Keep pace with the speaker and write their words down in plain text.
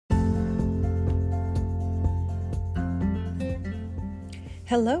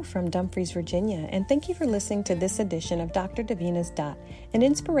Hello from Dumfries, Virginia, and thank you for listening to this edition of Dr. Davina's Dot, an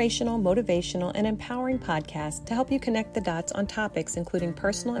inspirational, motivational, and empowering podcast to help you connect the dots on topics including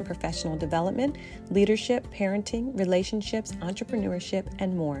personal and professional development, leadership, parenting, relationships, entrepreneurship,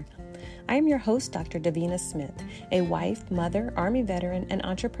 and more. I am your host, Dr. Davina Smith, a wife, mother, Army veteran, and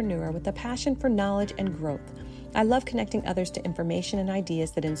entrepreneur with a passion for knowledge and growth. I love connecting others to information and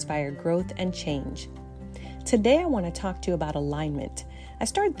ideas that inspire growth and change. Today, I want to talk to you about alignment. I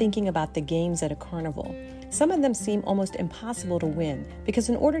started thinking about the games at a carnival. Some of them seem almost impossible to win because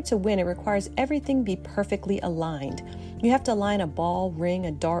in order to win, it requires everything be perfectly aligned. You have to align a ball, ring,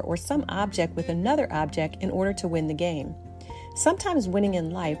 a dart, or some object with another object in order to win the game. Sometimes winning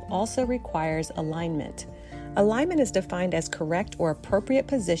in life also requires alignment. Alignment is defined as correct or appropriate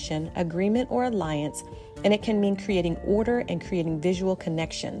position, agreement, or alliance, and it can mean creating order and creating visual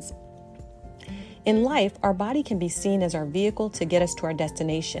connections. In life, our body can be seen as our vehicle to get us to our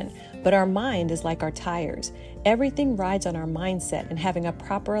destination, but our mind is like our tires. Everything rides on our mindset and having a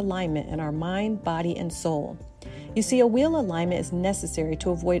proper alignment in our mind, body, and soul. You see, a wheel alignment is necessary to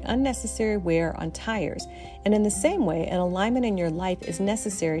avoid unnecessary wear on tires, and in the same way, an alignment in your life is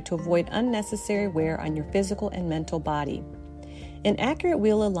necessary to avoid unnecessary wear on your physical and mental body. An accurate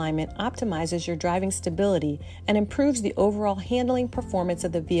wheel alignment optimizes your driving stability and improves the overall handling performance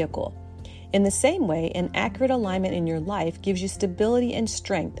of the vehicle. In the same way, an accurate alignment in your life gives you stability and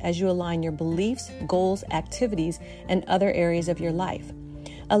strength as you align your beliefs, goals, activities, and other areas of your life.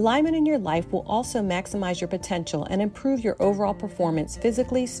 Alignment in your life will also maximize your potential and improve your overall performance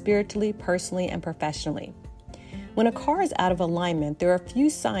physically, spiritually, personally, and professionally. When a car is out of alignment, there are a few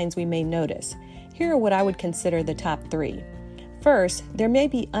signs we may notice. Here are what I would consider the top 3. First, there may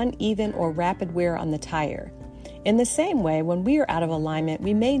be uneven or rapid wear on the tire. In the same way, when we are out of alignment,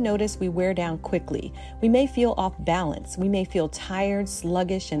 we may notice we wear down quickly. We may feel off balance. We may feel tired,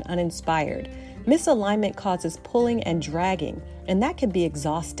 sluggish, and uninspired. Misalignment causes pulling and dragging, and that can be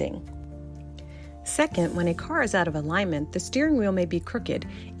exhausting. Second, when a car is out of alignment, the steering wheel may be crooked,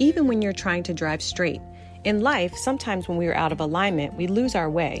 even when you're trying to drive straight. In life, sometimes when we are out of alignment, we lose our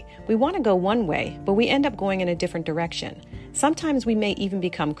way. We want to go one way, but we end up going in a different direction. Sometimes we may even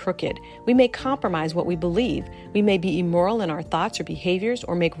become crooked. We may compromise what we believe. We may be immoral in our thoughts or behaviors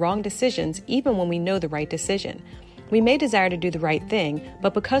or make wrong decisions even when we know the right decision. We may desire to do the right thing,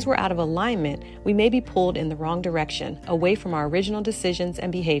 but because we're out of alignment, we may be pulled in the wrong direction, away from our original decisions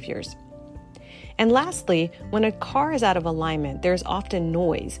and behaviors. And lastly, when a car is out of alignment, there's often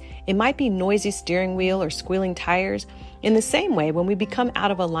noise. It might be noisy steering wheel or squealing tires. In the same way, when we become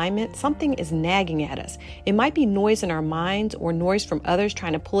out of alignment, something is nagging at us. It might be noise in our minds or noise from others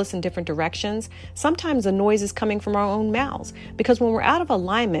trying to pull us in different directions. Sometimes the noise is coming from our own mouths, because when we're out of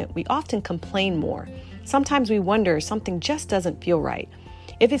alignment, we often complain more. Sometimes we wonder something just doesn't feel right.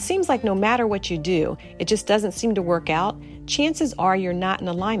 If it seems like no matter what you do, it just doesn't seem to work out, chances are you're not in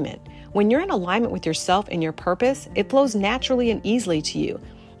alignment. When you're in alignment with yourself and your purpose, it flows naturally and easily to you.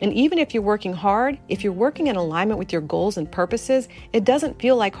 And even if you're working hard, if you're working in alignment with your goals and purposes, it doesn't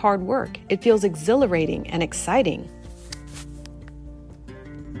feel like hard work. It feels exhilarating and exciting.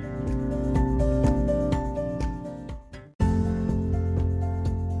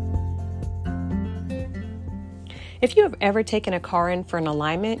 If you have ever taken a car in for an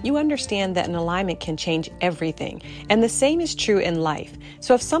alignment, you understand that an alignment can change everything. And the same is true in life.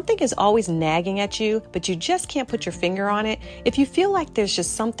 So if something is always nagging at you, but you just can't put your finger on it, if you feel like there's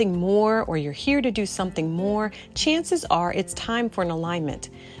just something more or you're here to do something more, chances are it's time for an alignment.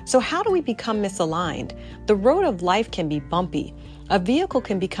 So how do we become misaligned? The road of life can be bumpy. A vehicle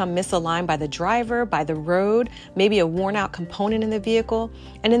can become misaligned by the driver, by the road, maybe a worn out component in the vehicle.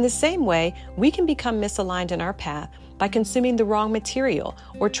 And in the same way, we can become misaligned in our path by consuming the wrong material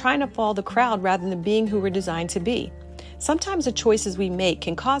or trying to follow the crowd rather than being who we're designed to be. Sometimes the choices we make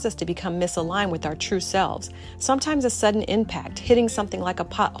can cause us to become misaligned with our true selves. Sometimes a sudden impact, hitting something like a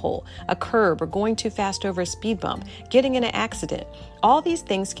pothole, a curb, or going too fast over a speed bump, getting in an accident. All these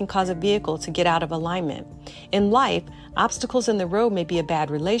things can cause a vehicle to get out of alignment. In life, obstacles in the road may be a bad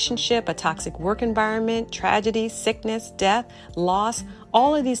relationship, a toxic work environment, tragedy, sickness, death, loss.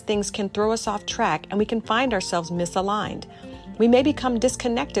 All of these things can throw us off track and we can find ourselves misaligned. We may become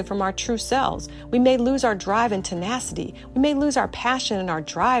disconnected from our true selves. We may lose our drive and tenacity. We may lose our passion and our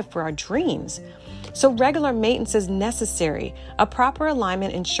drive for our dreams. So regular maintenance is necessary. A proper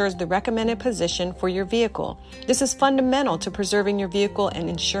alignment ensures the recommended position for your vehicle. This is fundamental to preserving your vehicle and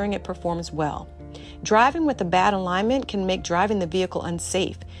ensuring it performs well. Driving with a bad alignment can make driving the vehicle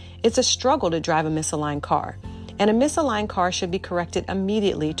unsafe. It's a struggle to drive a misaligned car. and a misaligned car should be corrected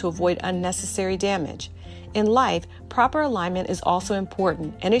immediately to avoid unnecessary damage. In life, proper alignment is also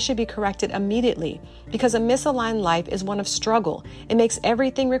important, and it should be corrected immediately because a misaligned life is one of struggle. It makes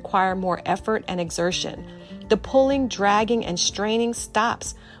everything require more effort and exertion. The pulling, dragging, and straining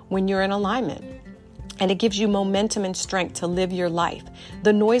stops when you're in alignment, and it gives you momentum and strength to live your life.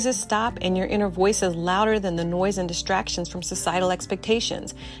 The noises stop, and your inner voice is louder than the noise and distractions from societal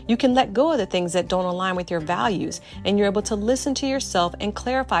expectations. You can let go of the things that don't align with your values, and you're able to listen to yourself and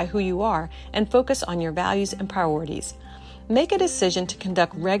clarify who you are and focus on your values and priorities. Make a decision to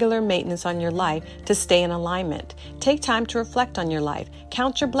conduct regular maintenance on your life to stay in alignment. Take time to reflect on your life,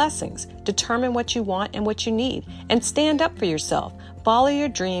 count your blessings, determine what you want and what you need, and stand up for yourself. Follow your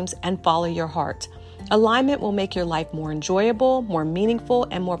dreams and follow your heart. Alignment will make your life more enjoyable, more meaningful,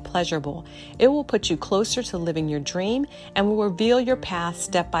 and more pleasurable. It will put you closer to living your dream and will reveal your path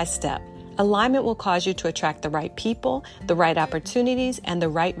step by step. Alignment will cause you to attract the right people, the right opportunities, and the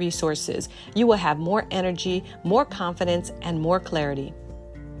right resources. You will have more energy, more confidence, and more clarity.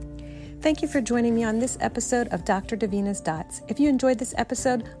 Thank you for joining me on this episode of Dr. Davina's Dots. If you enjoyed this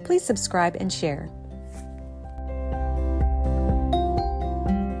episode, please subscribe and share.